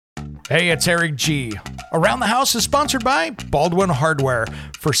Hey, it's Eric G. Around the House is sponsored by Baldwin Hardware.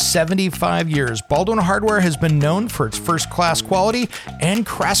 For 75 years, Baldwin Hardware has been known for its first-class quality and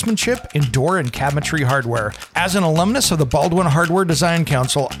craftsmanship in door and cabinetry hardware. As an alumnus of the Baldwin Hardware Design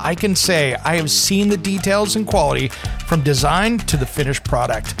Council, I can say I have seen the details and quality from design to the finished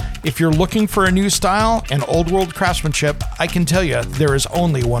product. If you're looking for a new style and old-world craftsmanship, I can tell you there is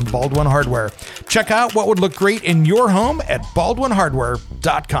only one Baldwin Hardware. Check out what would look great in your home at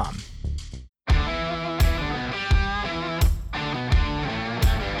baldwinhardware.com.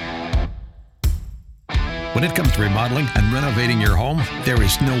 When it comes to remodeling and renovating your home, there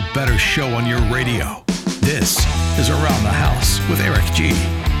is no better show on your radio. This is Around the House with Eric G.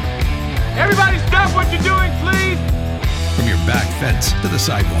 Everybody stop what you're doing, please! From your back fence to the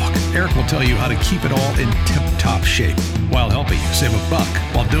sidewalk, Eric will tell you how to keep it all in tip-top shape while helping you save a buck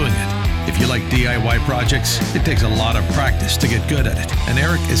while doing it. If you like DIY projects, it takes a lot of practice to get good at it, and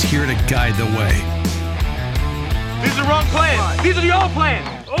Eric is here to guide the way. These are the wrong plans. These are the old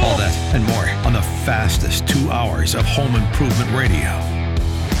plans. All that and more on the fastest 2 hours of home improvement radio.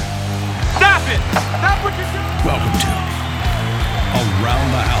 Stop it! Stop what you're doing! Welcome to Around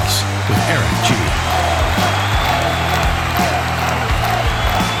the House with Eric G.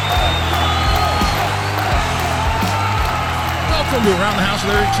 Welcome to Around the House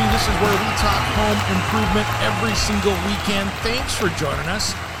with Eric G. This is where we talk home improvement every single weekend. Thanks for joining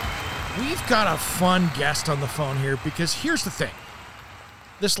us. We've got a fun guest on the phone here because here's the thing.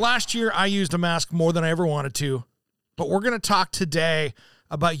 This last year, I used a mask more than I ever wanted to, but we're going to talk today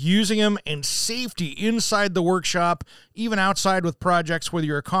about using them and safety inside the workshop, even outside with projects, whether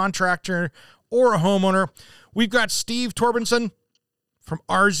you're a contractor or a homeowner. We've got Steve Torbenson from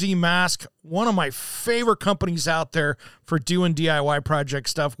RZ Mask, one of my favorite companies out there for doing DIY project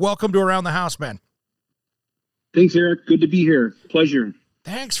stuff. Welcome to Around the House, man. Thanks, Eric. Good to be here. Pleasure.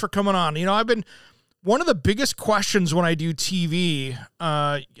 Thanks for coming on. You know, one of the biggest questions when I do TV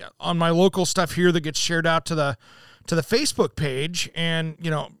on my local stuff here that gets shared out to the Facebook page and, you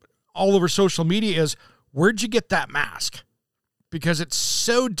know, all over social media is, where'd you get that mask? Because it's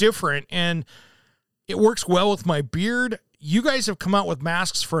so different and it works well with my beard. You guys have come out with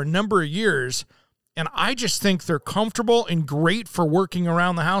masks for a number of years, and I just think they're comfortable and great for working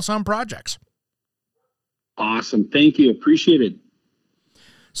around the house on projects. Awesome. Thank you. Appreciate it.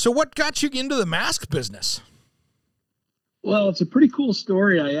 So what got you into the mask business? Well, it's a pretty cool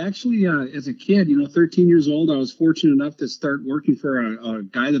story. I actually, as a kid, 13 years old, I was fortunate enough to start working for a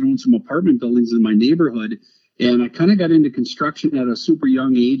guy that owned some apartment buildings in my neighborhood. And I kind of got into construction at a super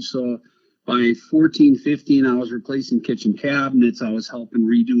young age. So by 14, 15, I was replacing kitchen cabinets. I was helping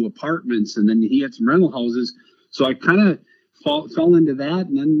redo apartments. And then he had some rental houses. So I kind of fell into that.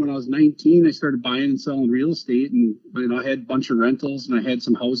 And then when I was 19, I started buying and selling real estate, and I had a bunch of rentals, and I had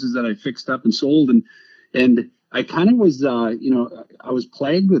some houses that I fixed up and sold. And I kind of was, I was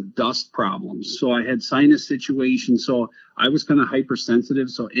plagued with dust problems. So I had sinus situations. So I was kind of hypersensitive.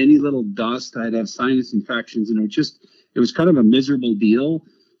 So any little dust, I'd have sinus infections, and it was kind of a miserable deal.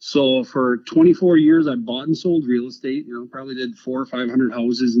 So for 24 years, I bought and sold real estate, probably did 400 or 500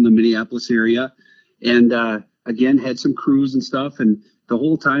 houses in the Minneapolis area. And, again, had some crews and stuff, and the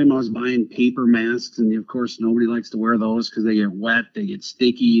whole time I was buying paper masks, and of course nobody likes to wear those because they get wet, they get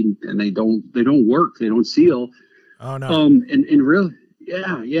sticky, and they don't work, they don't seal. Oh no. And really,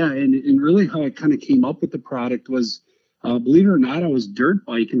 and really how I kind of came up with the product was, believe it or not, I was dirt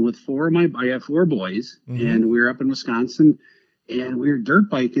biking with I have 4 boys, mm-hmm. and we were up in Wisconsin, and we were dirt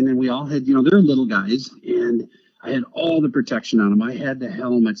biking, and we all had, they're little guys, and I had all the protection on them. I had the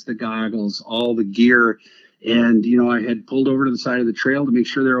helmets, the goggles, all the gear. And, I had pulled over to the side of the trail to make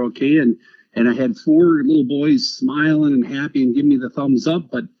sure they're okay. And I had 4 little boys smiling and happy and giving me the thumbs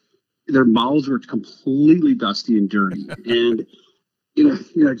up, but their mouths were completely dusty and dirty. And,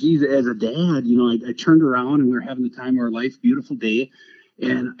 geez, as a dad, I turned around and we were having the time of our life, beautiful day.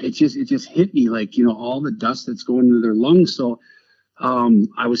 And it just hit me like, all the dust that's going into their lungs. So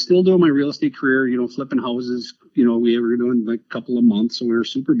I was still doing my real estate career, flipping houses. We were doing like a couple of months, so we were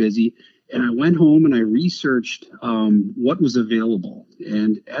super busy. And I went home and I researched what was available.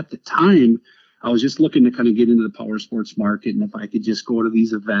 And at the time, I was just looking to kind of get into the power sports market. And if I could just go to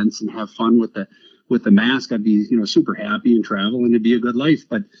these events and have fun with the mask, I'd be, super happy and travel, and it'd be a good life.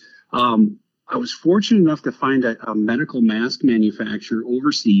 But I was fortunate enough to find a medical mask manufacturer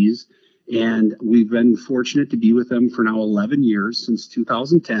overseas. And we've been fortunate to be with them for now 11 years, since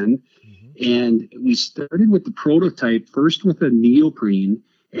 2010. Mm-hmm. And we started with the prototype first with a neoprene.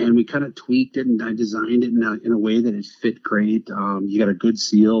 And we kind of tweaked it, and I designed it in a way that it fit great. You got a good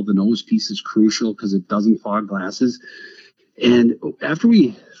seal. The nose piece is crucial because it doesn't fog glasses. And after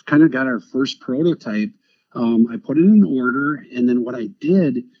we kind of got our first prototype, I put it in order. And then what I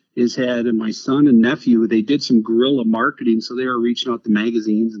did is had my son and nephew, they did some guerrilla marketing. So they were reaching out to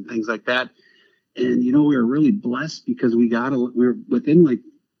magazines and things like that. And, we were really blessed because we were within like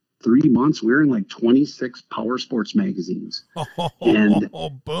 3 months, we were in like 26 power sports magazines. And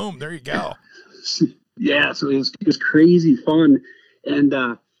boom, there you go. Yeah, so it was crazy fun. And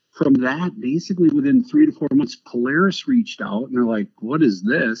from that, basically within 3 to 4 months, Polaris reached out and they're like, what is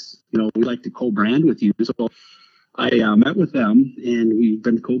this? We'd like to co-brand with you. So I met with them, and we've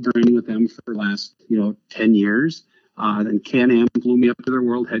been co-branding with them for the last, 10 years. Then Can-Am flew me up to their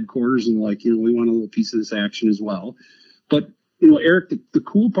world headquarters and like, we want a little piece of this action as well. But, Eric, the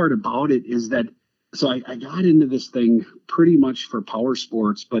cool part about it is that, so I got into this thing pretty much for power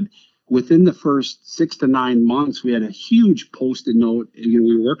sports, but within the first 6 to 9 months, we had a huge Post-it note.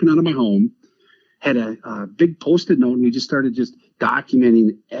 We were working out of my home, had a big Post-it note, and we just started just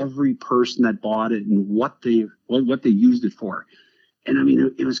documenting every person that bought it and what they used it for. And I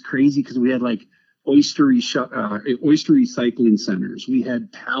mean, it was crazy because we had like oyster recycling centers, we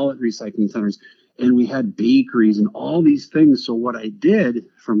had pallet recycling centers, and we had bakeries and all these things. So what I did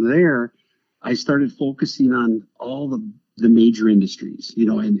from there, I started focusing on all the major industries,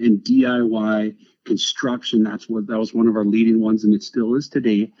 and DIY, construction. That was one of our leading ones, and it still is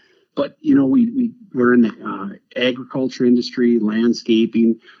today. But, we were in the agriculture industry,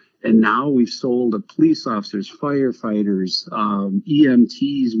 landscaping, and now we've sold to police officers, firefighters,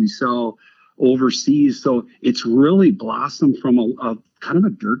 EMTs. We sell overseas. So it's really blossomed from a kind of a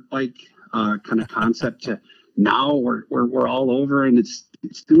dirt bike kind of concept to now we're all over, and it's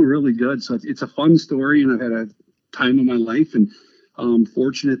doing really good. So it's a fun story, and I've had a time of my life, and I'm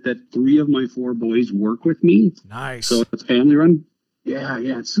fortunate that 3 of my 4 boys work with me. Nice. So it's family run. Yeah,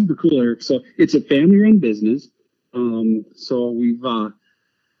 it's super cool, Eric. So it's a family run business. So we've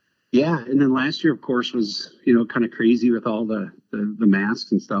and then last year, of course, was kind of crazy with all the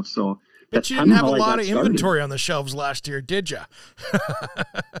masks and stuff. So but you didn't have a lot of inventory on the shelves last year, did you?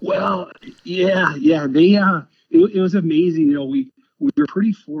 Well, yeah. It was amazing. We were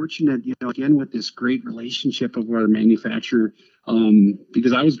pretty fortunate, again, with this great relationship of our manufacturer,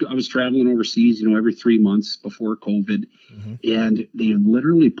 because I was traveling overseas, every 3 months before COVID, and they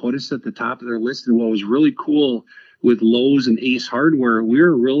literally put us at the top of their list. And what was really cool with Lowe's and Ace Hardware, we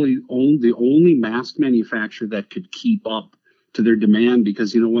were really the only mask manufacturer that could keep up to their demand,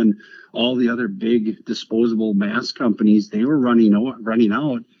 because, when all the other big disposable mask companies, they were running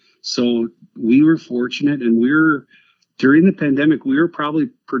out. So we were fortunate, and during the pandemic, we were probably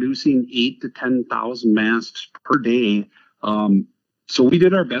producing 8,000 to 10,000 masks per day. So we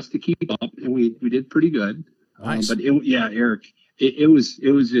did our best to keep up, and we did pretty good. Nice. But Eric, it was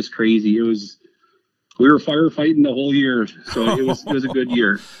just crazy. We were firefighting the whole year, so it was a good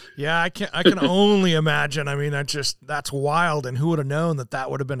year. Yeah, I can only imagine. I mean, that's wild, and who would have known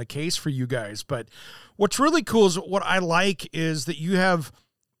that would have been a case for you guys? But what's really cool is what I like is that you have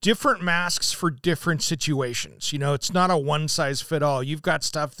different masks for different situations. It's not a one size fit all. You've got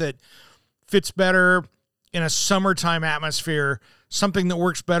stuff that fits better in a summertime atmosphere, something that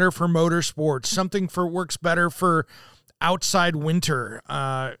works better for motorsports, something works better for outside winter.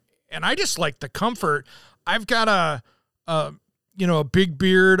 And I just like the comfort. I've got a big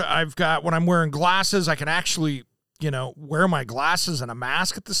beard. I've got, when I'm wearing glasses, I can actually, wear my glasses and a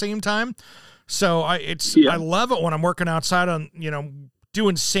mask at the same time. So I love it when I'm working outside on,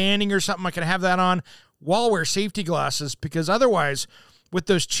 doing sanding or something. I can have that on while wear safety glasses, because otherwise with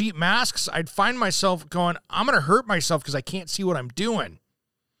those cheap masks, I'd find myself going, I'm going to hurt myself because I can't see what I'm doing.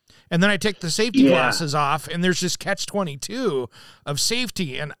 And then I take the safety glasses off, and there's this catch-22 of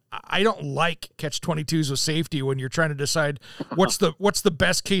safety. And I don't like catch-22s with safety when you're trying to decide what's the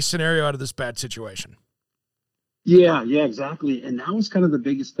best case scenario out of this bad situation. Yeah, exactly. And that was kind of the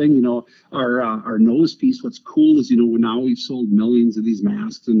biggest thing, our nose piece. What's cool is, now we've sold millions of these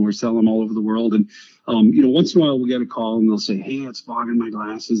masks, and we're selling them all over the world. And, once in a while we get a call and they'll say, hey, it's fogging my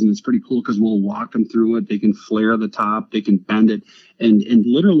glasses. And it's pretty cool because we'll walk them through it. They can flare the top, they can bend it. And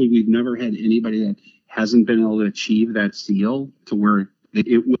literally we've never had anybody that hasn't been able to achieve that seal to where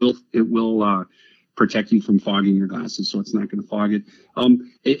it will protect you from fogging your glasses, so it's not going to fog it.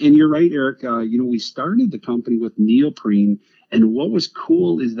 And you're right, Eric. We started the company with neoprene, and what was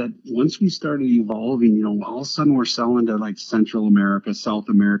cool is that once we started evolving, all of a sudden we're selling to like Central America, South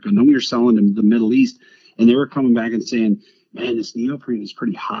America, and then we were selling to the Middle East, and they were coming back and saying, man, this neoprene is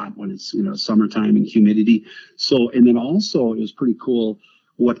pretty hot when it's summertime and humidity. So, and then also it was pretty cool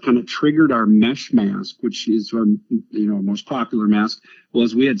what kind of triggered our mesh mask, which is our most popular mask,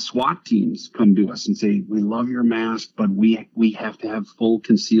 was we had SWAT teams come to us and say, we love your mask, but we have to have full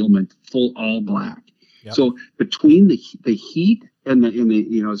concealment, full all black. Yep. So between the heat and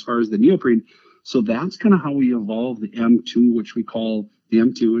the as far as the neoprene, so that's kind of how we evolved the M2, which we call the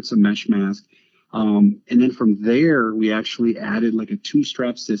M2. It's a mesh mask. And then from there, we actually added like a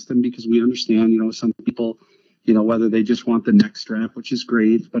 2-strap system, because we understand, some people, whether they just want the neck strap, which is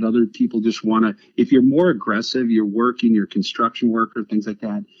great, but other people just want to, if you're more aggressive, you're working, your construction work or things like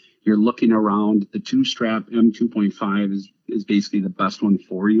that, you're looking around, the 2-strap M2.5 is basically the best one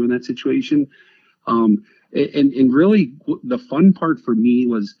for you in that situation. And really the fun part for me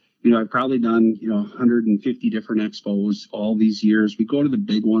was, I've probably done, 150 different expos all these years. We go to the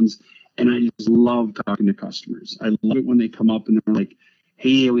big ones, and I just love talking to customers. I love it when they come up and they're like,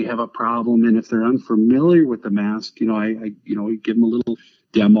 hey, we have a problem. And if they're unfamiliar with the mask, I give them a little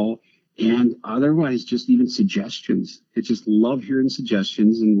demo, and otherwise just even suggestions. I just love hearing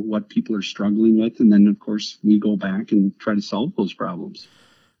suggestions and what people are struggling with. And then, of course, we go back and try to solve those problems.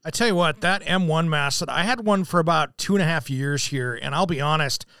 I tell you what, that M1 mask, I had one for about 2.5 years here, and I'll be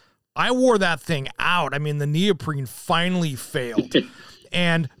honest, I wore that thing out. I mean, the neoprene finally failed,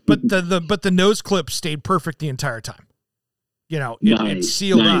 but the nose clip stayed perfect the entire time. It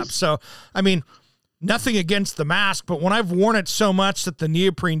sealed up. So, I mean, nothing against the mask, but when I've worn it so much that the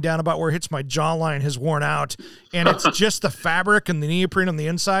neoprene down about where it hits my jawline has worn out, and it's just the fabric and the neoprene on the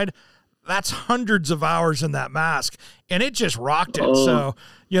inside, that's hundreds of hours in that mask, and it just rocked it. Oh. So,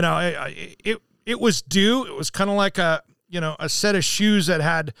 it was due. It was kind of like a set of shoes that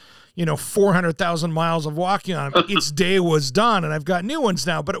had, 400,000 miles of walking on them. Its day was done, and I've got new ones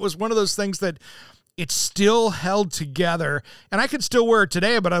now, but it was one of those things that it still held together, and I could still wear it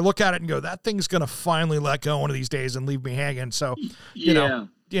today, but I look at it and go, that thing's going to finally let go one of these days and leave me hanging. So,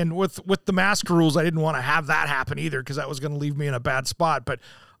 and with the mask rules, I didn't want to have that happen either, because that was going to leave me in a bad spot, but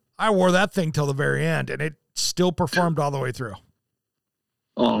I wore that thing till the very end, and it still performed all the way through.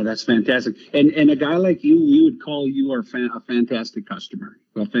 Oh, that's fantastic. And a guy like you, we would call you a fantastic customer,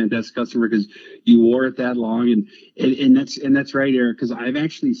 because you wore it that long. And that's right, Eric, because I've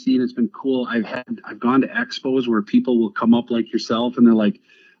actually seen, it's been cool. I've gone to expos where people will come up like yourself, and they're like,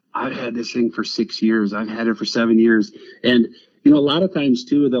 I've had this thing for 6 years. I've had it for 7 years. And, a lot of times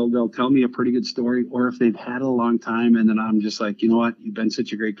too, they'll tell me a pretty good story, or if they've had it a long time, and then I'm just like, you know what, you've been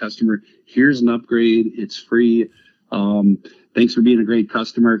such a great customer. Here's an upgrade. It's free. Thanks for being a great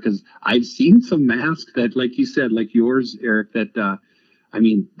customer, because I've seen some masks that, like you said, like yours, Eric, that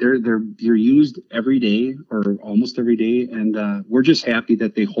they're used every day or almost every day, and we're just happy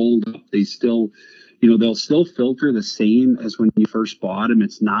that they hold up. They still, they'll still filter the same as when you first bought them.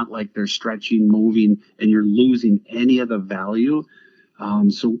 It's not like they're stretching, moving, and you're losing any of the value.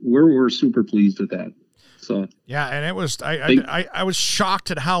 So we're super pleased with that. So yeah, and it was I was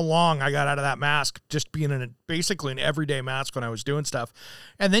shocked at how long I got out of that mask, just being basically an everyday mask when I was doing stuff.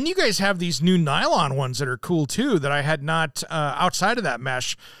 And then you guys have these new nylon ones that are cool too, that I had not outside of that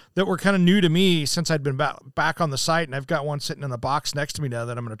mesh, that were kind of new to me since I'd been back on the site, and I've got one sitting in the box next to me now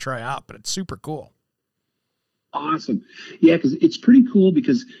that I'm going to try out, but it's super cool. Awesome. Yeah, because it's pretty cool,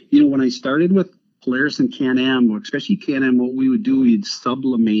 because when I started with Polaris and Can-Am, especially Can-Am, what we would do, we'd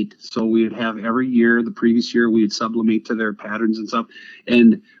sublimate. So we would have every year, the previous year, we would sublimate to their patterns and stuff.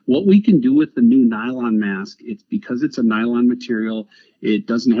 And what we can do with the new nylon mask, it's because it's a nylon material, it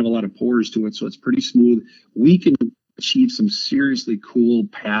doesn't have a lot of pores to it, so it's pretty smooth. We can achieve some seriously cool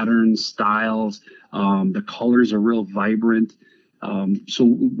patterns, styles. The colors are real vibrant. So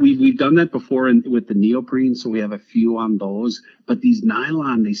we've done that before with the neoprene, so we have a few on those. But these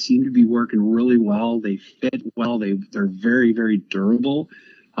nylon, they seem to be working really well. They fit well. They're very, very durable.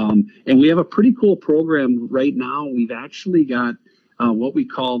 And we have a pretty cool program right now. We've actually got what we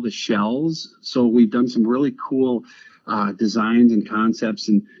call the shells. So we've done some really cool designs and concepts,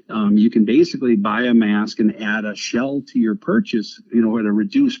 and you can basically buy a mask and add a shell to your purchase, at a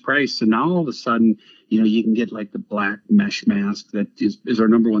reduced price. So now all of a sudden, you can get like the black mesh mask that is our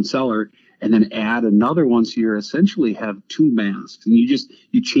number one seller, and then add another one, so you essentially have two masks, and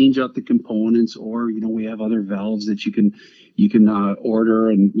you change out the components, or we have other valves that you can order,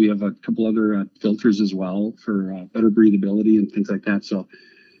 and we have a couple other filters as well for better breathability and things like that. So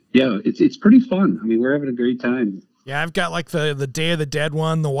yeah, it's pretty fun. I mean, we're having a great time. Yeah, I've got like the Day of the Dead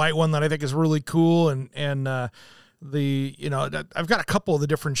one, the white one that I think is really cool, and I've got a couple of the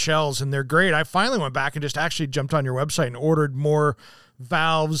different shells, and they're great. I finally went back and just actually jumped on your website and ordered more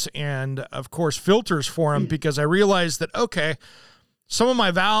valves and, of course, filters for them, because I realized that, okay, some of my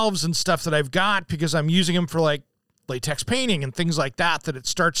valves and stuff that I've got, because I'm using them for like latex painting and things like that it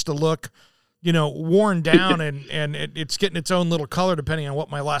starts to look, worn down and it's getting its own little color depending on what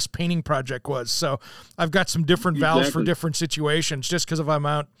my last painting project was. So I've got some different valves for different situations, just because if I'm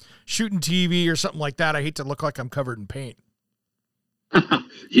out shooting TV or something like that, I hate to look like I'm covered in paint.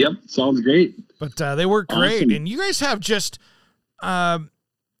 Yep. Sounds great. But they work great. Awesome. And you guys have just,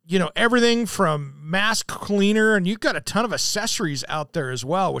 everything from mask cleaner, and you've got a ton of accessories out there as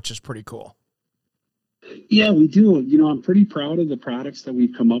well, which is pretty cool. Yeah, we do. I'm pretty proud of the products that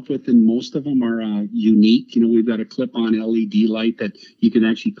we've come up with, and most of them are unique. We've got a clip-on LED light that you can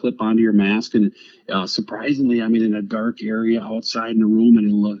actually clip onto your mask, and surprisingly, in a dark area outside in a room, and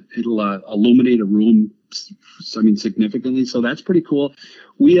it'll illuminate a room, significantly. So that's pretty cool.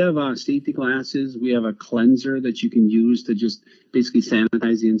 We have safety glasses. We have a cleanser that you can use to just basically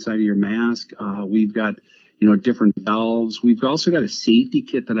sanitize the inside of your mask. We've got different valves. We've also got a safety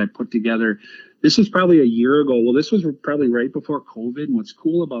kit that I put together. This was probably a year ago. Well, this was probably right before COVID. And what's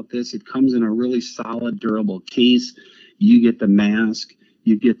cool about this, it comes in a really solid, durable case. You get the mask,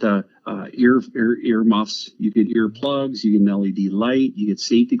 you get the ear muffs, you get earplugs, you get an LED light, you get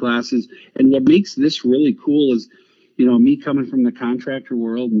safety glasses. And what makes this really cool is, me coming from the contractor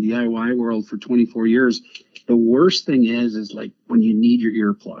world and DIY world for 24 years, the worst thing is like when you need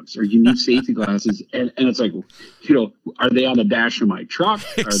your earplugs or you need safety glasses, and it's like, are they on the dash of my truck?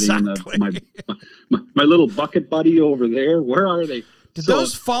 Exactly. Are they in my little bucket buddy over there? Where are they? Did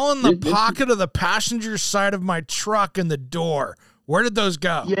those fall in the pocket of the passenger side of my truck in the door? Where did those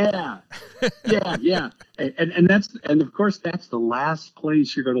go? Yeah. And of course that's the last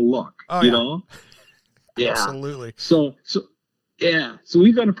place you're going to look, Yeah. Absolutely. So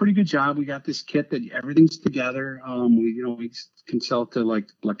we've done a pretty good job. We got this kit that everything's together. We can sell to like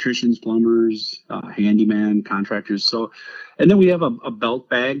electricians, plumbers, handyman, contractors. So, and then we have a belt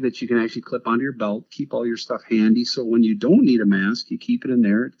bag that you can actually clip onto your belt, keep all your stuff handy. So when you don't need a mask, you keep it in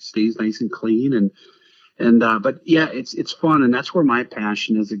there. It stays nice and clean. But yeah, it's fun. And that's where my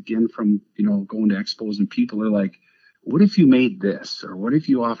passion is, again, from, going to expos, and people are like, what if you made this, or what if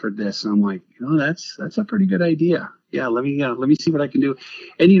you offered this? And I'm like, that's a pretty good idea. Yeah, let me see what I can do.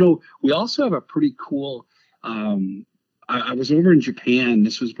 And we also have a pretty cool. I was over in Japan.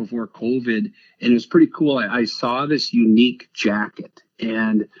 This was before COVID, and it was pretty cool. I saw this unique jacket,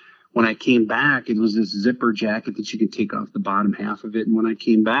 and when I came back, it was this zipper jacket that you can take off the bottom half of it. And when I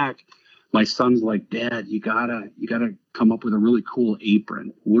came back, my son's like, Dad, you gotta come up with a really cool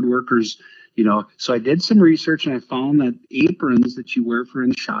apron. Woodworkers. So I did some research, and I found that aprons that you wear for in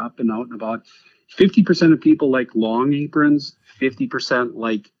the shop and out and about, 50% of people like long aprons, 50%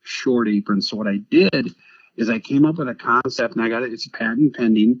 like short aprons. So what I did is I came up with a concept, and I got it. It's patent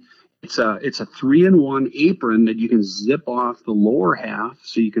pending. It's a 3-in-1 apron that you can zip off the lower half,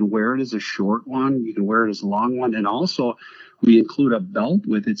 so you can wear it as a short one, you can wear it as a long one, and also we include a belt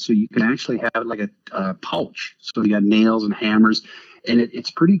with it, so you can actually have it like a pouch. So you got nails and hammers. And it's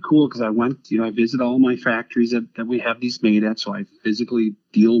pretty cool because I went, I visit all my factories that we have these made at. So I physically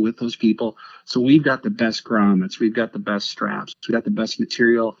deal with those people. So we've got the best grommets. We've got the best straps. We've got the best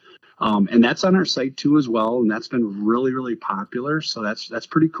material. And that's on our site too as well. And that's been really, really popular. So that's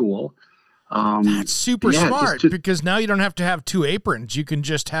pretty cool. That's super smart because now you don't have to have two aprons. You can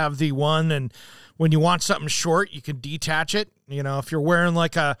just have the one. And when you want something short, you can detach it. If you're wearing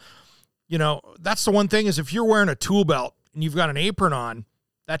like that's the one thing is if you're wearing a tool belt, and you've got an apron on,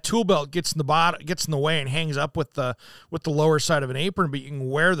 that tool belt gets in the way and hangs up with the lower side of an apron, but you can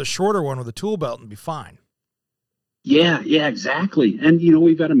wear the shorter one with a tool belt and be fine. Yeah, exactly. And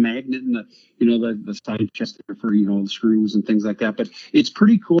we've got a magnet in the side chest for the screws and things like that. But it's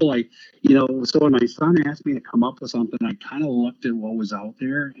pretty cool. So when my son asked me to come up with something, I kind of looked at what was out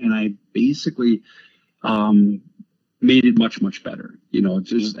there, and I basically made it much, much better, and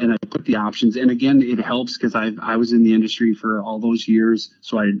I put the options. And again, it helps because I was in the industry for all those years.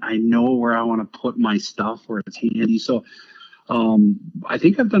 So I know where I want to put my stuff, where it's handy. So I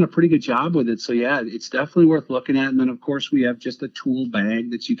think I've done a pretty good job with it. So yeah, it's definitely worth looking at. And then of course we have just a tool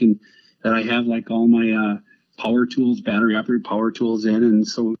bag that I have like all my power tools, battery operated power tools in. And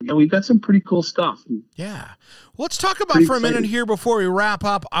so we've got some pretty cool stuff. Yeah. Well, let's talk about for a minute here before we wrap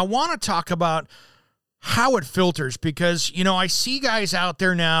up. I want to talk about how it filters, because, I see guys out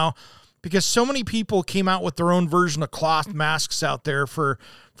there now, because so many people came out with their own version of cloth masks out there for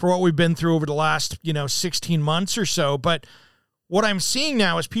what we've been through over the last, 16 months or so. But what I'm seeing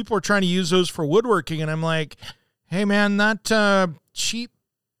now is people are trying to use those for woodworking. And I'm like, hey man, that cheap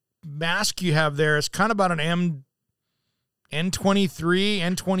mask you have there is kind of about an N23,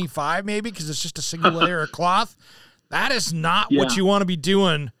 N25 maybe, because it's just a single layer of cloth. That is not what you want to be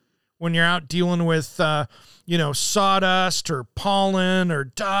doing when you're out dealing with, sawdust or pollen or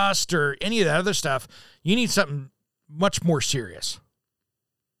dust or any of that other stuff. You need something much more serious.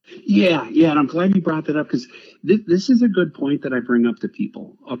 Yeah, and I'm glad you brought that up because this is a good point that I bring up to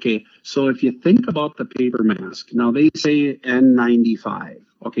people. Okay, so if you think about the paper mask, now they say N95.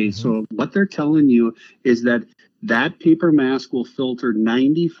 Okay, so what they're telling you is that paper mask will filter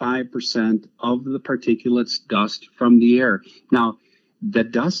 95% of the particulates dust from the air. Now, the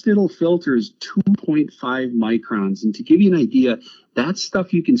dust it'll filter is 2.5 microns. And to give you an idea, that's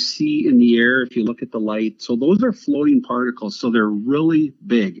stuff you can see in the air if you look at the light. So those are floating particles, so they're really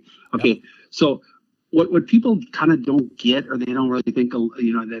big. Okay, so what people kind of don't get, or they don't really think,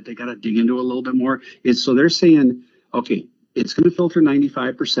 that they got to dig into a little bit more, is so they're saying, okay, it's going to filter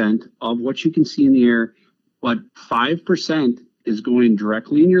 95% of what you can see in the air, but 5% is going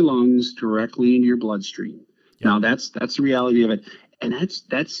directly in your lungs, directly into your bloodstream. Now that's the reality of it. And that's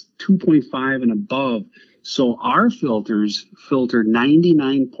 2.5 and above. So our filters filter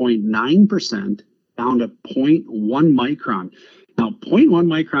 99.9% down to 0.1 micron. Now, 0.1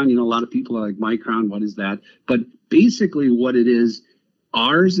 micron, a lot of people are like, micron, what is that? But basically what it is,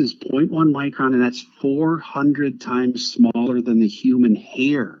 ours is 0.1 micron, and that's 400 times smaller than the human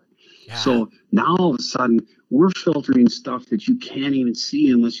hair. Yeah. So now all of a sudden, we're filtering stuff that you can't even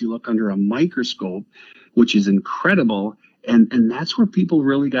see unless you look under a microscope, which is incredible. And that's where people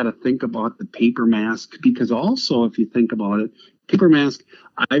really got to think about the paper mask, because also, if you think about it, paper mask,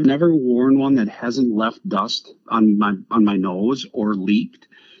 I've never worn one that hasn't left dust on my nose or leaked.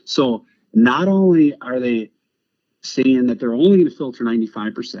 So not only are they saying that they're only going to filter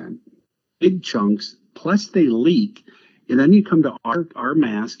 95%, big chunks, plus they leak, and then you come to our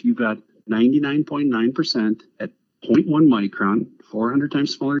mask, you've got 99.9% at 0.1 micron, 400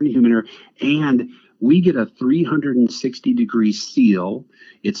 times smaller than human hair, and we get a 360-degree seal.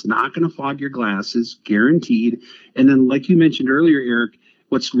 It's not going to fog your glasses, guaranteed. And then, like you mentioned earlier, Eric,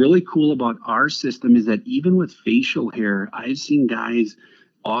 what's really cool about our system is that even with facial hair, I've seen guys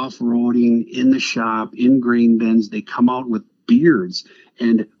off-roading in the shop, in grain bins, they come out with beards.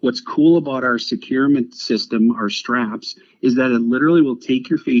 And what's cool about our securement system, our straps, is that it literally will take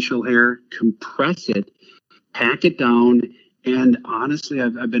your facial hair, compress it, pack it down. And honestly,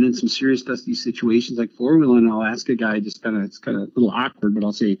 I've been in some serious dusty situations like four-wheeling, and I'll ask a guy, it's kind of a little awkward, but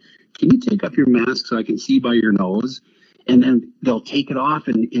I'll say, can you take up your mask so I can see by your nose? And then they'll take it off,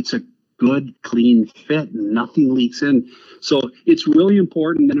 and it's a good, clean fit, and nothing leaks in. So it's really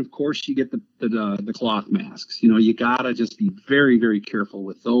important. Then, of course, you get the cloth masks. You got to just be very, very careful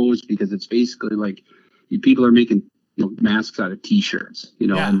with those, because it's basically like people are making masks out of T-shirts,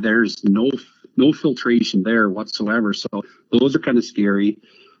 and there's no filtration there whatsoever. So those are kind of scary.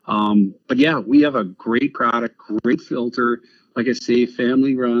 But yeah, we have a great product, great filter. Like I say,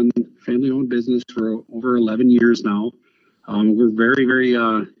 family-owned business for over 11 years now. We're very, very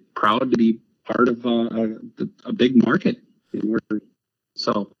proud to be part of a big market.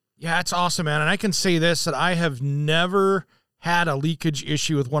 Yeah, it's awesome, man. And I can say this, that I have never had a leakage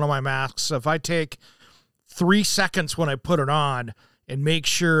issue with one of my masks. So if I take 3 seconds when I put it on and make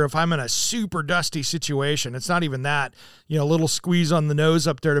sure, if I'm in a super dusty situation, it's not even that, a little squeeze on the nose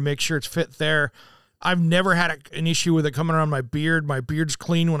up there to make sure it's fit there. I've never had an issue with it coming around my beard. My beard's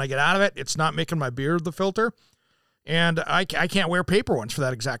clean when I get out of it. It's not making my beard the filter. And I can't wear paper ones for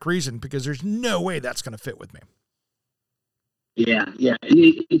that exact reason, because there's no way that's going to fit with me. Yeah. And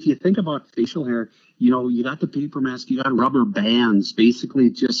if you think about facial hair, you got the paper mask, you got rubber bands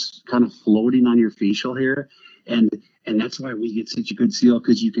basically just kind of floating on your facial hair. And that's why we get such a good seal,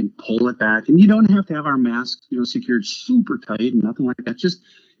 because you can pull it back, and you don't have to have our mask, secured super tight and nothing like that. Just,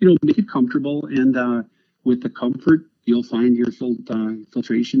 make it comfortable. And with the comfort, you'll find your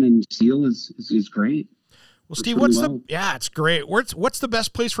filtration and seal is great. Well, Steve, it's great. What's the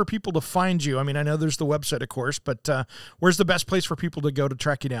best place for people to find you? I mean, I know there's the website, of course, but where's the best place for people to go to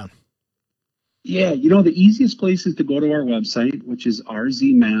track you down? Yeah, the easiest place is to go to our website, which is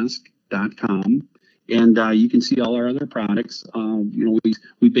rzmask.com. And you can see all our other products.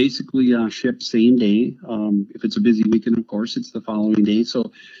 We basically ship same day. If it's a busy weekend, of course, it's the following day.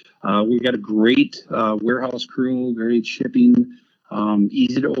 So we've got a great warehouse crew, great shipping,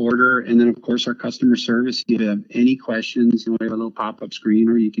 easy to order. And then, of course, our customer service. If you have any questions, we have a little pop-up screen,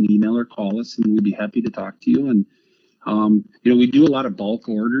 or you can email or call us, and we'd be happy to talk to you. And, we do a lot of bulk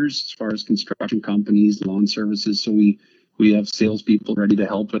orders as far as construction companies, lawn services. So we have salespeople ready to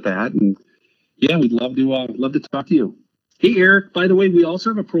help with that. And yeah, we'd love to talk to you. Hey, Eric, by the way, we also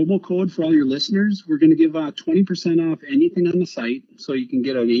have a promo code for all your listeners. We're going to give 20% off anything on the site, so you can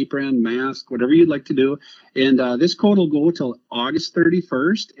get an apron, mask, whatever you'd like to do. And this code will go till August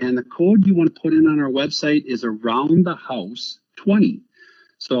 31st, and the code you want to put in on our website is Around the House 20.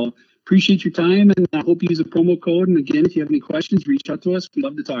 So appreciate your time, and I hope you use a promo code. And again, if you have any questions, reach out to us. We'd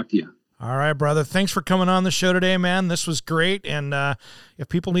love to talk to you. All right, brother. Thanks for coming on the show today, man. This was great. And if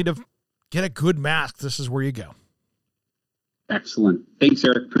people need to get a good mask, this is where you go. Excellent. Thanks,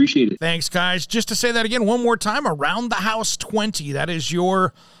 Eric. Appreciate it. Thanks, guys. Just to say that again one more time, Around the House 20. That is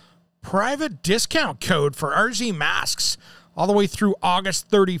your private discount code for RZ masks all the way through August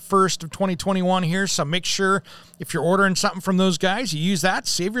 31st of 2021 here. So make sure if you're ordering something from those guys, you use that.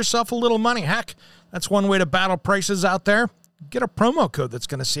 Save yourself a little money. Heck, that's one way to battle prices out there. Get a promo code that's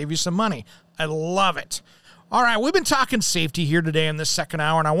going to save you some money. I love it. All right, we've been talking safety here today in this second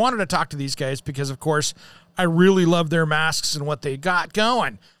hour, and I wanted to talk to these guys because, of course, I really love their masks and what they got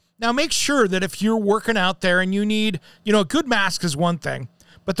going. Now, make sure that if you're working out there and you need, a good mask is one thing,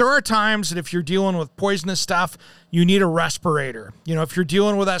 but there are times that if you're dealing with poisonous stuff, you need a respirator. If you're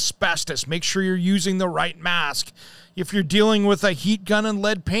dealing with asbestos, make sure you're using the right mask. If you're dealing with a heat gun and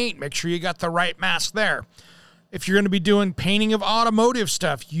lead paint, make sure you got the right mask there. If you're going to be doing painting of automotive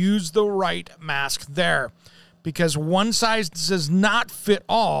stuff, use the right mask there, because one size does not fit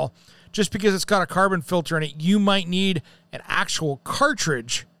all. Just because it's got a carbon filter in it, you might need an actual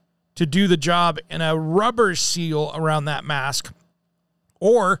cartridge to do the job and a rubber seal around that mask.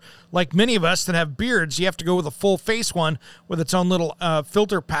 Or, like many of us that have beards, you have to go with a full face one with its own little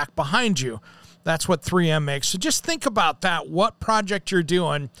filter pack behind you. That's what 3M makes. So just think about that, what project you're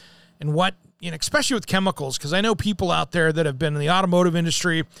doing and what, especially with chemicals, because I know people out there that have been in the automotive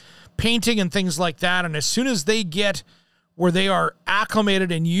industry, painting and things like that, and as soon as they get where they are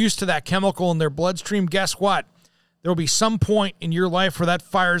acclimated and used to that chemical in their bloodstream, guess what? There will be some point in your life where that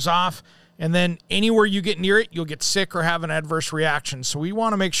fires off, and then anywhere you get near it, you'll get sick or have an adverse reaction. So we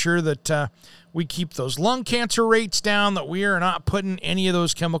want to make sure that we keep those lung cancer rates down, that we are not putting any of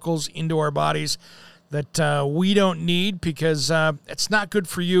those chemicals into our bodies that we don't need, because it's not good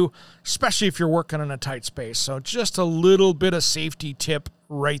for you, especially if you're working in a tight space. So just a little bit of safety tip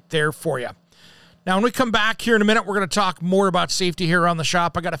right there for you. Now, when we come back here in a minute, we're going to talk more about safety here around the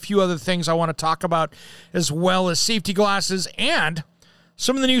shop. I got a few other things I want to talk about, as well as safety glasses and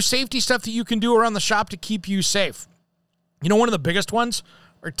some of the new safety stuff that you can do around the shop to keep you safe. One of the biggest ones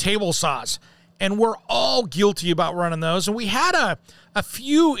are table saws, and we're all guilty about running those. And we had a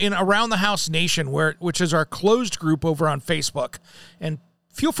few in Around the House Nation, which is our closed group over on Facebook. And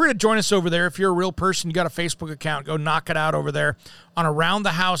feel free to join us over there. If you're a real person, you got a Facebook account, go knock it out over there on Around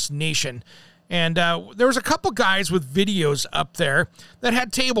the House Nation. And there was a couple guys with videos up there that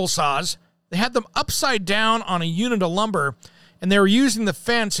had table saws. They had them upside down on a unit of lumber, and they were using the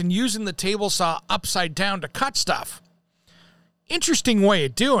fence and using the table saw upside down to cut stuff. Interesting way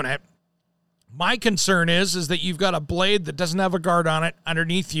of doing it. My concern is that you've got a blade that doesn't have a guard on it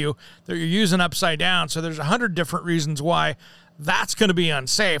underneath you that you're using upside down. So there's 100 different reasons why that's going to be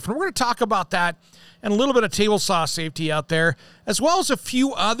unsafe. And we're going to talk about that and a little bit of table saw safety out there, as well as a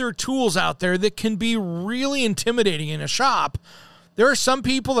few other tools out there that can be really intimidating in a shop. There are some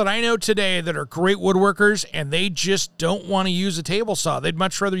people that I know today that are great woodworkers, and they just don't want to use a table saw. They'd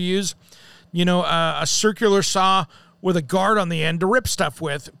much rather use, a circular saw with a guard on the end to rip stuff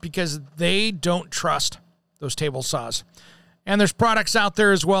with, because they don't trust those table saws. And there's products out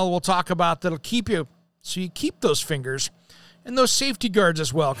there as well we'll talk about that'll keep you, so you keep those fingers and those safety guards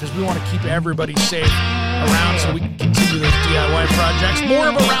as well, because we want to keep everybody safe around so we can continue those DIY projects. More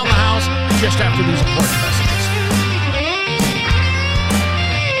of Around the House just after these important messages.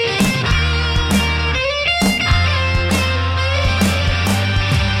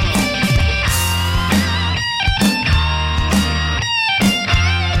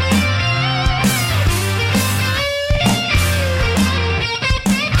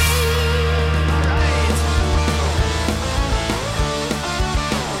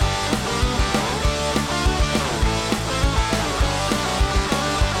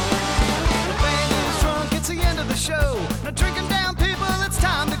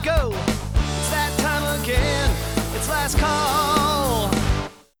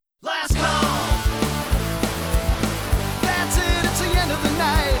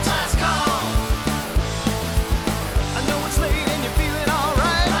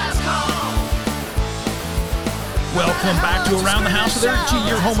 Welcome back to Around the House with Eric G,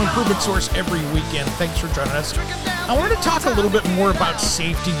 your home improvement source every weekend. Thanks for joining us. I wanted to talk a little bit more about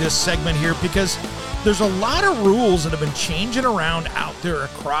safety this segment here, because there's a lot of rules that have been changing around out there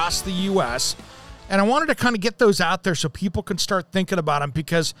across the U.S., And I wanted to kind of get those out there so people can start thinking about them,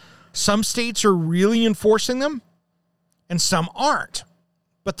 because some states are really enforcing them and some aren't,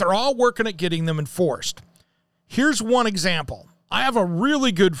 but they're all working at getting them enforced. Here's one example. I have a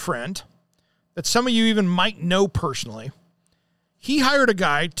really good friend that some of you even might know personally. He hired a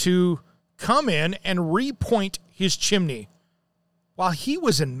guy to come in and repoint his chimney while he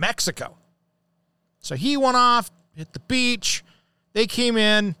was in Mexico. So he went off, hit the beach. They came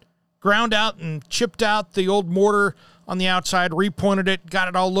in, ground out and chipped out the old mortar on the outside, repointed it, got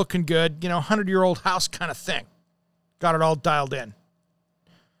it all looking good, 100-year-old house kind of thing. Got it all dialed in.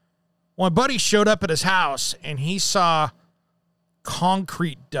 My buddy showed up at his house, and he saw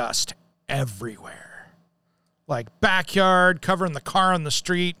concrete dust everywhere. Like backyard, covering the car on the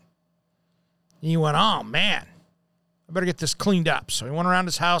street. And he went, oh, man, I better get this cleaned up. So he went around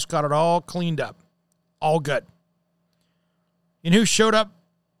his house, got it all cleaned up. All good. You know who showed up?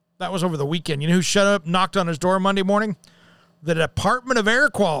 That was over the weekend. You know who showed up, knocked on his door Monday morning? The Department of Air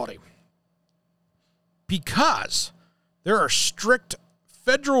Quality. Because there are strict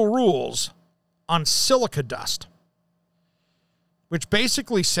federal rules on silica dust, which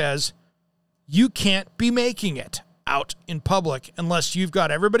basically says you can't be making it out in public unless you've got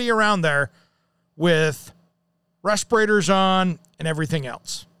everybody around there with respirators on and everything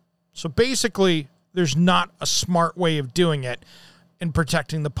else. So basically, there's not a smart way of doing it in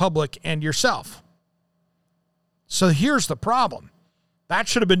protecting the public and yourself. So here's the problem. That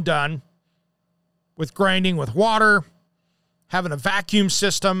should have been done with grinding with water, having a vacuum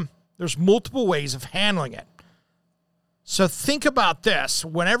system. There's multiple ways of handling it. So think about this.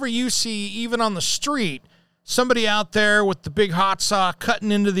 Whenever you see, even on the street, somebody out there with the big hot saw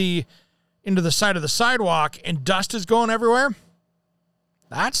cutting into the side of the sidewalk and dust is going everywhere,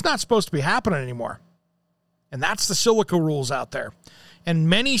 that's not supposed to be happening anymore. And that's the silica rules out there. And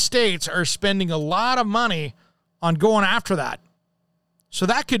many states are spending a lot of money on going after that. So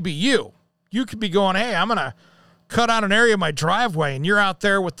that could be you. You could be going, hey, I'm going to cut out an area of my driveway, and you're out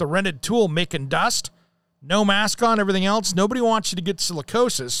there with the rented tool making dust, no mask on, everything else. Nobody wants you to get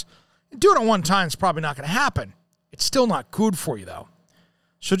silicosis. Do it at one time, it's probably not going to happen. It's still not good for you, though.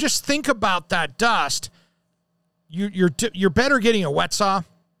 So just think about that dust. You're better getting a wet saw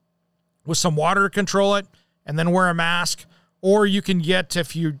with some water to control it, and then wear a mask. Or you can get,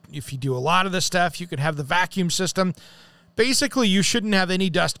 if you do a lot of this stuff, you can have the vacuum system. Basically, you shouldn't have any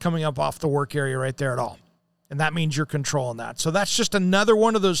dust coming up off the work area right there at all. And that means you're controlling that. So that's just another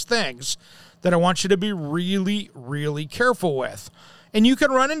one of those things that I want you to be really, really careful with. And you can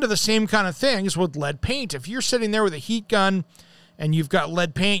run into the same kind of things with lead paint. If you're sitting there with a heat gun and you've got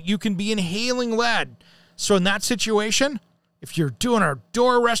lead paint, you can be inhaling lead. So in that situation, if you're doing a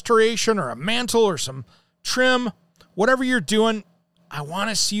door restoration or a mantle or some trim, whatever you're doing, I want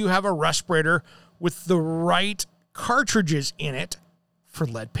to see you have a respirator with the right cartridges in it for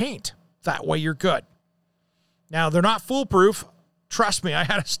lead paint. That way you're good. Now, they're not foolproof. Trust me, I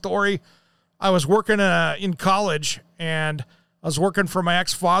had a story. I was working in college, and I was working for my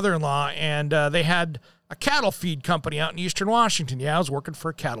ex-father-in-law, and they had a cattle feed company out in Eastern Washington. Yeah, I was working for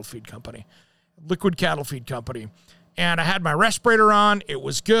a cattle feed company, liquid cattle feed company. And I had my respirator on. It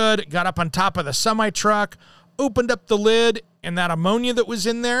was good. Got up on top of the semi-truck, opened up the lid, and that ammonia that was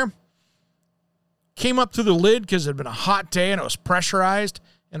in there came up through the lid because it had been a hot day and it was pressurized,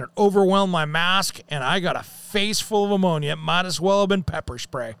 and it overwhelmed my mask, and I got a face full of ammonia. It might as well have been pepper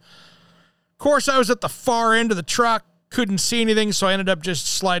spray. Of course, I was at the far end of the truck, couldn't see anything, so I ended up just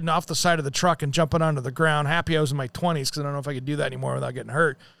sliding off the side of the truck and jumping onto the ground. Happy I was in my 20s because I don't know if I could do that anymore without getting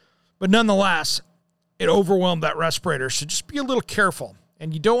hurt. But nonetheless, it overwhelmed that respirator, so just be a little careful.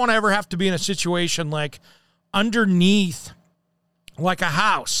 And you don't want to ever have to be in a situation like underneath, like a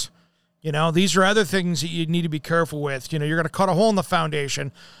house. These are other things that you need to be careful with. You're going to cut a hole in the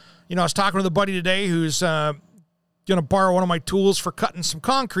foundation. I was talking with a buddy today who's going to borrow one of my tools for cutting some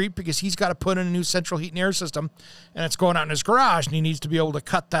concrete because he's got to put in a new central heat and air system, and it's going out in his garage, and he needs to be able to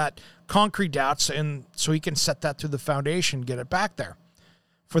cut that concrete out and so he can set that through the foundation, get it back there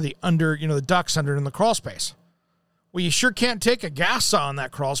for the the ducts under in the crawl space. Well, you sure can't take a gas saw on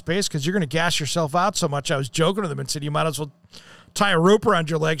that crawl space because you're going to gas yourself out so much. I was joking with him and said, you might as well tie a rope around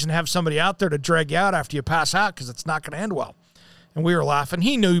your legs and have somebody out there to drag you out after you pass out because it's not going to end well. And we were laughing.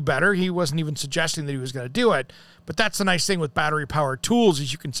 He knew better. He wasn't even suggesting that he was going to do it. But that's the nice thing with battery-powered tools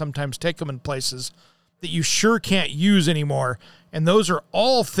is you can sometimes take them in places that you sure can't use anymore. And those are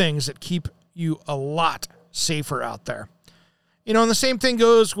all things that keep you a lot safer out there. And the same thing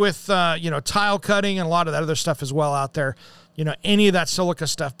goes with, tile cutting and a lot of that other stuff as well out there. Any of that silica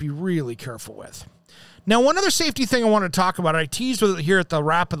stuff, be really careful with. Now, one other safety thing I want to talk about, I teased with it here at the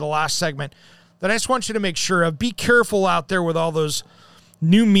wrap of the last segment. that I just want you to make sure of. Be careful out there with all those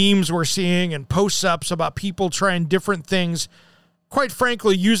new memes we're seeing and post-ups about people trying different things, quite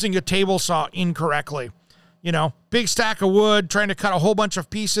frankly, using a table saw incorrectly. You know, big stack of wood, trying to cut a whole bunch of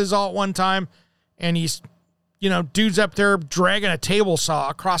pieces all at one time, and he's, dude's up there dragging a table saw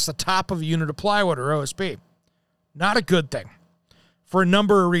across the top of a unit of plywood or OSB. Not a good thing for a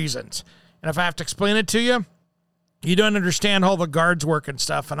number of reasons. And if I have to explain it to you, you don't understand how the guards work and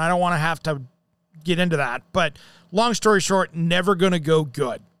stuff, and I don't want to have to get into that. But long story short, never going to go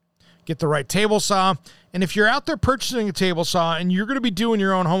good. Get the right table saw. And if you're out there purchasing a table saw and you're going to be doing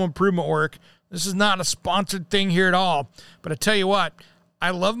your own home improvement work, this is not a sponsored thing here at all. But I tell you what, I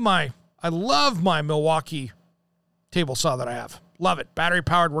love my Milwaukee table saw that I have. Love it. Battery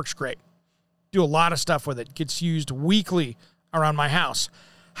powered, works great. Do a lot of stuff with it. Gets used weekly around my house.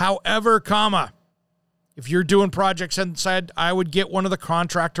 However, if you're doing projects inside, I would get one of the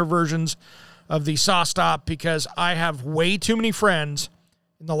contractor versions of the SawStop, because I have way too many friends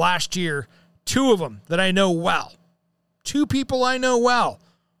in the last year, 2 of them that I know well, 2 people I know well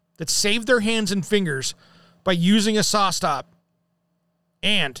that saved their hands and fingers by using a SawStop.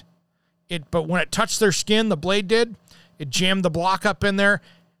 But when it touched their skin, the blade did, it jammed the block up in there.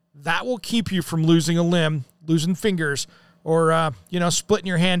 That will keep you from losing a limb, losing fingers, or, splitting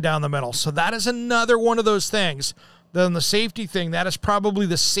your hand down the middle. So that is another one of those things. Then the safety thing, that is probably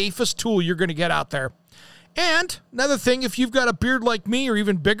the safest tool you're going to get out there. And another thing, if you've got a beard like me or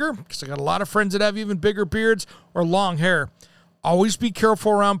even bigger, because I got a lot of friends that have even bigger beards or long hair, always be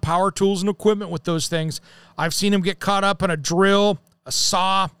careful around power tools and equipment with those things. I've seen them get caught up in a drill, a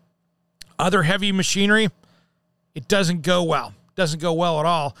saw, other heavy machinery. It doesn't go well. Doesn't go well at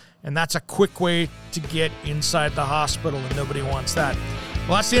all. And that's a quick way to get inside the hospital, and nobody wants that.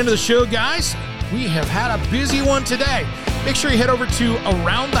 Well, that's the end of the show, guys. We have had a busy one today. Make sure you head over to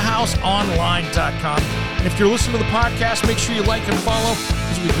AroundTheHouseOnline.com. And if you're listening to the podcast, make sure you like and follow,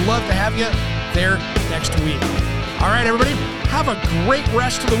 because we'd love to have you there next week. All right, everybody, have a great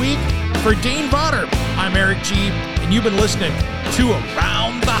rest of the week. For Dane Vodder, I'm Eric G., and you've been listening to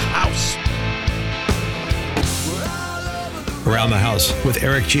Around the House. Around the House with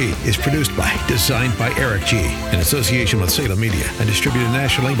Eric G. is produced by, designed by Eric G. in association with Salem Media and distributed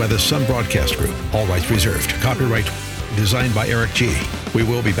nationally by the Sun Broadcast Group. All rights reserved. Copyright designed by Eric G. We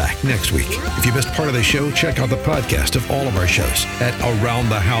will be back next week. If you missed part of the show, check out the podcast of all of our shows at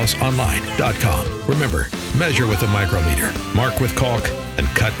AroundTheHouseOnline.com. Remember, measure with a micrometer, mark with caulk, and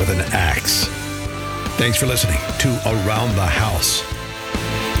cut with an axe. Thanks for listening to Around the House.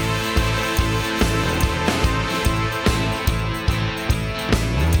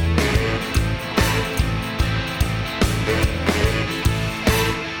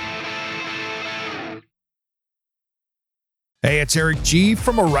 Hey, it's Eric G.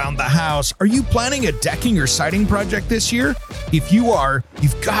 from Around the House. Are you planning a decking or siding project this year? If you are,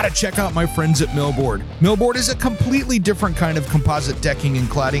 you've got to check out my friends at Millboard. Millboard is a completely different kind of composite decking and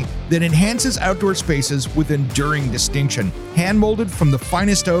cladding that enhances outdoor spaces with enduring distinction. Hand-molded from the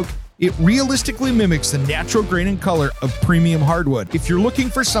finest oak, it realistically mimics the natural grain and color of premium hardwood. If you're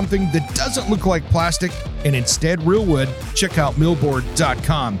looking for something that doesn't look like plastic and instead real wood, check out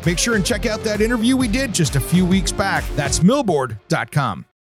Millboard.com. Make sure and check out that interview we did just a few weeks back. That's Millboard.com.